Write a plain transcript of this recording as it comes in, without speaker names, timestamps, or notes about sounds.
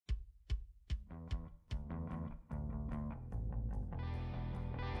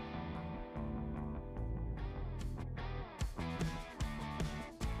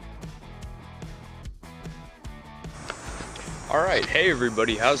Alright, hey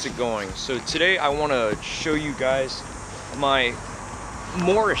everybody, how's it going? So today I want to show you guys my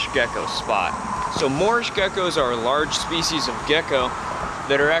Moorish gecko spot. So Moorish geckos are a large species of gecko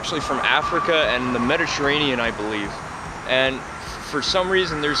that are actually from Africa and the Mediterranean, I believe. And for some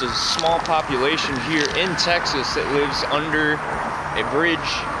reason there's a small population here in Texas that lives under a bridge.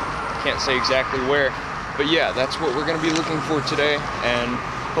 Can't say exactly where, but yeah, that's what we're going to be looking for today, and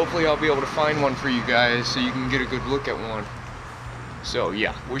hopefully I'll be able to find one for you guys so you can get a good look at one. So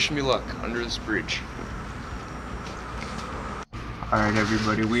yeah, wish me luck under this bridge. Alright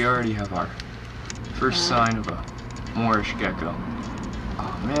everybody, we already have our first sign of a Moorish gecko.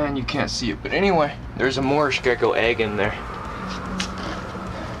 Oh man, you can't see it, but anyway, there's a Moorish gecko egg in there.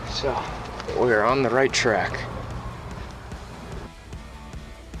 So, we're on the right track.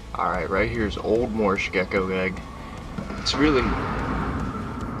 Alright, right here's old Moorish gecko egg. It's really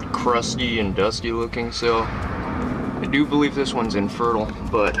crusty and dusty looking, so I do believe this one's infertile,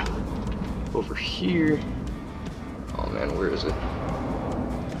 but over here, oh man, where is it?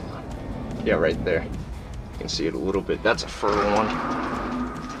 Yeah, right there. You can see it a little bit. That's a fertile one.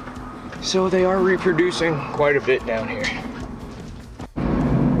 So they are reproducing quite a bit down here.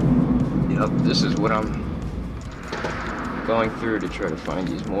 Yep, this is what I'm going through to try to find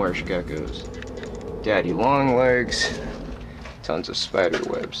these Moorish geckos. Daddy long legs, tons of spider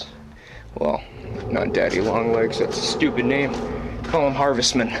webs. Well, not daddy long legs, that's a stupid name. Call them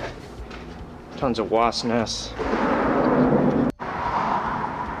harvestmen. Tons of wasp nests.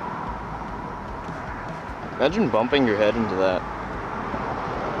 Imagine bumping your head into that.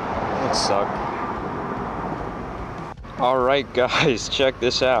 That'd suck. Alright guys, check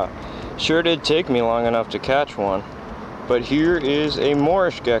this out. Sure did take me long enough to catch one, but here is a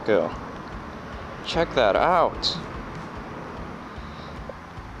Moorish gecko. Check that out.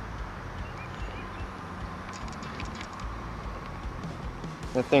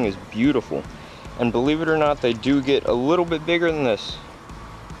 That thing is beautiful. And believe it or not, they do get a little bit bigger than this.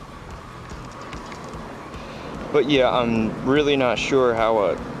 But yeah, I'm really not sure how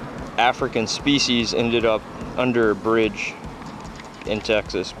a African species ended up under a bridge in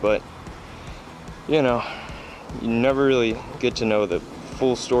Texas, but you know, you never really get to know the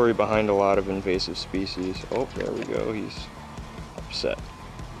full story behind a lot of invasive species. Oh, there we go, he's upset.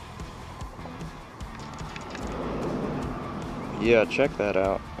 Yeah, check that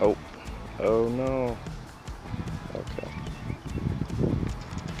out. Oh no. Okay.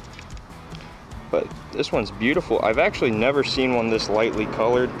 But this one's beautiful. I've actually never seen one this lightly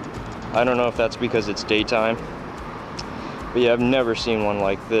colored. I don't know if that's because it's daytime. But yeah, I've never seen one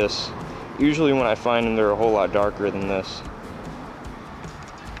like this. Usually when I find them, they're a whole lot darker than this.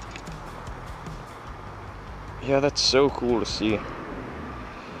 Yeah, that's so cool to see.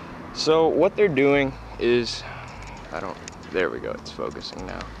 So what they're doing is, there we go, it's focusing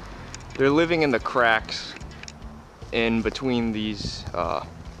now. They're living in the cracks in between these,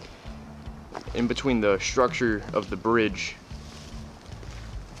 in between the structure of the bridge.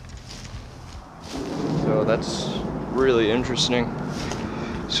 So that's really interesting.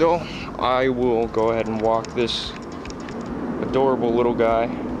 So I will go ahead and walk this adorable little guy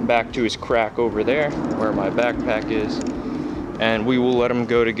back to his crack over there where my backpack is, and we will let him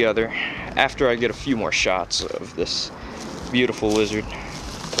go together after I get a few more shots of this beautiful lizard.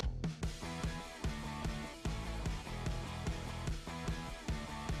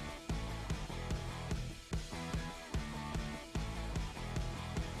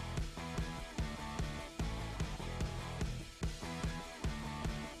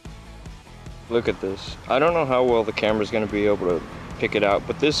 Look at this. I don't know how well the camera's going to be able to pick it out,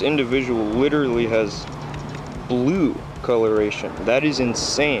 but this individual literally has blue coloration. That is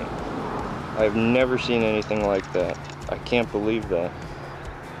insane. I've never seen anything like that. I can't believe that.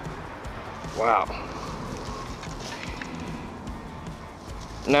 Wow.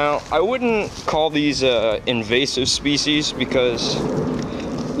 Now, I wouldn't call these invasive species because,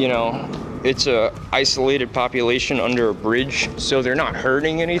 you know, it's a isolated population under a bridge, so they're not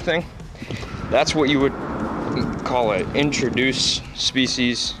hurting anything. That's what you would call an introduced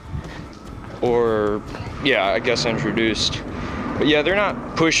species, or yeah, I guess introduced. But yeah, they're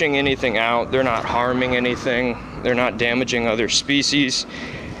not pushing anything out, they're not harming anything, they're not damaging other species,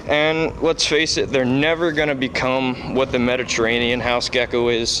 and let's face it, they're never going to become what the Mediterranean house gecko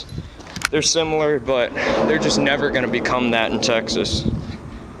is. They're similar, but they're just never going to become that in Texas.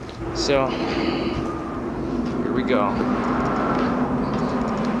 So here we go.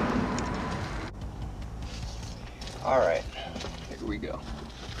 Alright, here we go.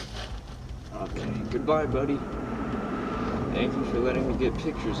 Okay, goodbye buddy. Thank you for letting me get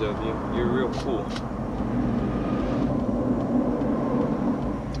pictures of you. You're real cool.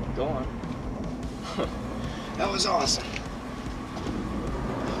 That was awesome.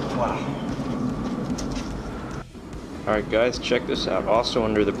 Wow. Alright guys, check this out. Also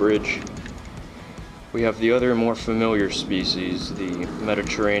under the bridge, we have the other more familiar species, the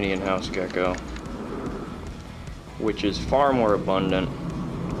Mediterranean house gecko, which is far more abundant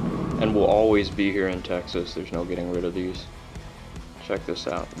and will always be here in Texas. There's no getting rid of these. Check this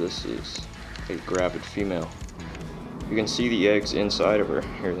out. This is a gravid female. You can see the eggs inside of her.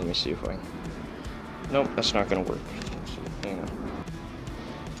 Here, let me see if I can. Nope, that's not gonna work. Hang on.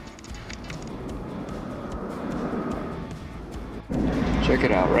 Check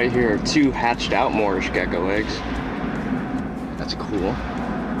it out. Right here are 2 hatched out Moorish gecko eggs. That's cool.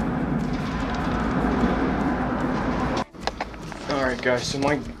 Alright guys, so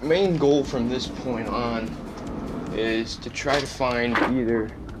my main goal from this point on is to try to find either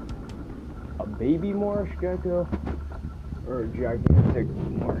a baby Moorish gecko or a gigantic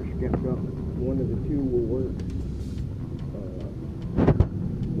Moorish gecko. One of the 2 will work.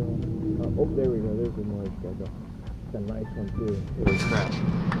 Oh, there we go. There's a Moorish gecko. It's a nice one too. Holy crap.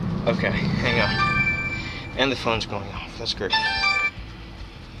 Okay, hang on. And the phone's going off. That's great.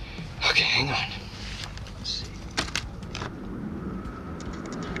 Okay, hang on. Let's see.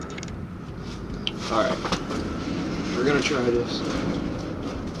 Alright. We're gonna try this.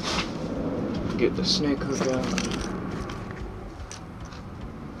 Get the snake hook out.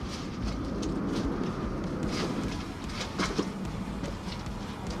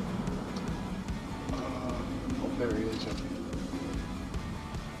 There he is.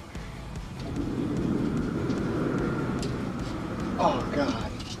 Oh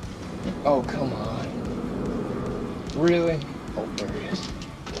God. Oh, come on. Really? Oh, there he is.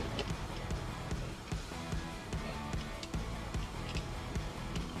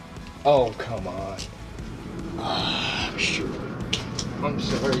 Oh, come on. Ah, shoot. I'm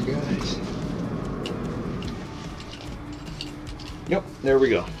sorry, guys. Yep, there we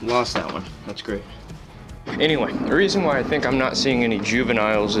go. Lost that one. That's great. Anyway, the reason why I think I'm not seeing any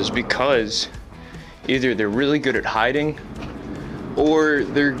juveniles is because either they're really good at hiding or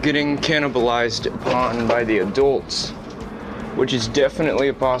they're getting cannibalized upon by the adults, which is definitely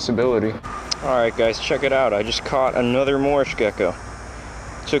a possibility. Alright guys, check it out. I just caught another Moorish gecko.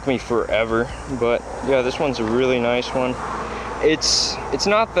 It took me forever, but yeah, this one's a really nice one. It's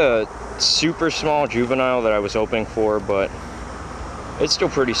not the super small juvenile that I was hoping for, but it's still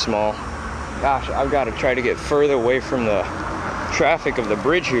pretty small. Gosh, I've got to try to get further away from the traffic of the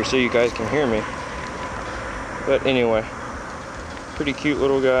bridge here so you guys can hear me. But anyway, pretty cute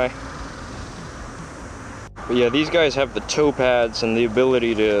little guy. But yeah, these guys have the toe pads and the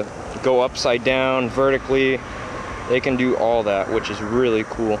ability to go upside down, vertically. They can do all that, which is really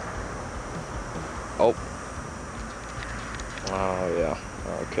cool. Oh. Oh yeah,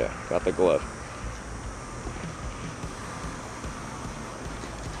 okay, got the glove.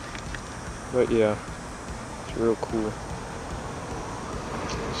 But yeah, it's real cool.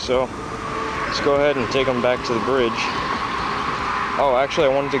 So, let's go ahead and take them back to the bridge. Oh, actually I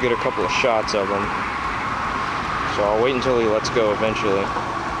wanted to get a couple of shots of him. So I'll wait until he lets go eventually.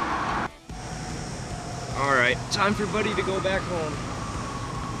 Alright, time for Buddy to go back home.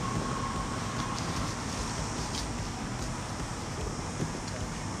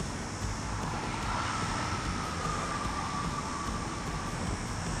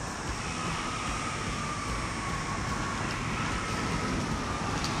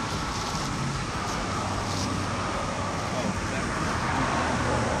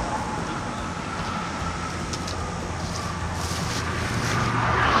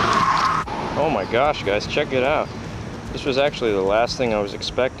 Oh my gosh, guys, check it out. This was actually the last thing I was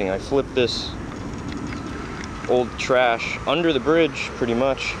expecting. I flipped this old trash under the bridge, pretty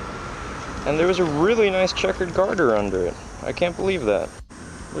much, and there was a really nice checkered garter under it. I can't believe that.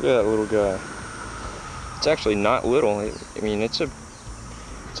 Look at that little guy. It's actually not little. I mean, it's a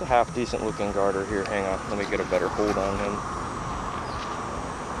half decent looking garter. Here, hang on, let me get a better hold on him.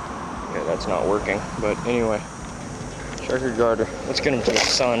 Yeah, that's not working, but anyway, checkered garter. Let's get him to the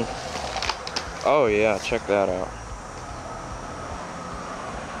sun. Oh yeah, check that out.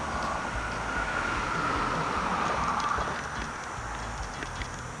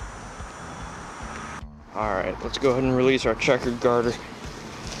 Alright, let's go ahead and release our checkered garter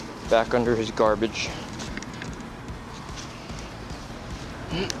back under his garbage.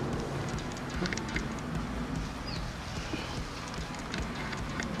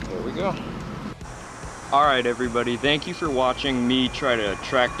 There we go. Alright everybody, thank you for watching me try to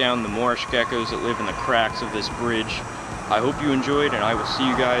track down the Moorish geckos that live in the cracks of this bridge. I hope you enjoyed, and I will see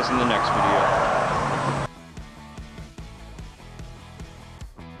you guys in the next video.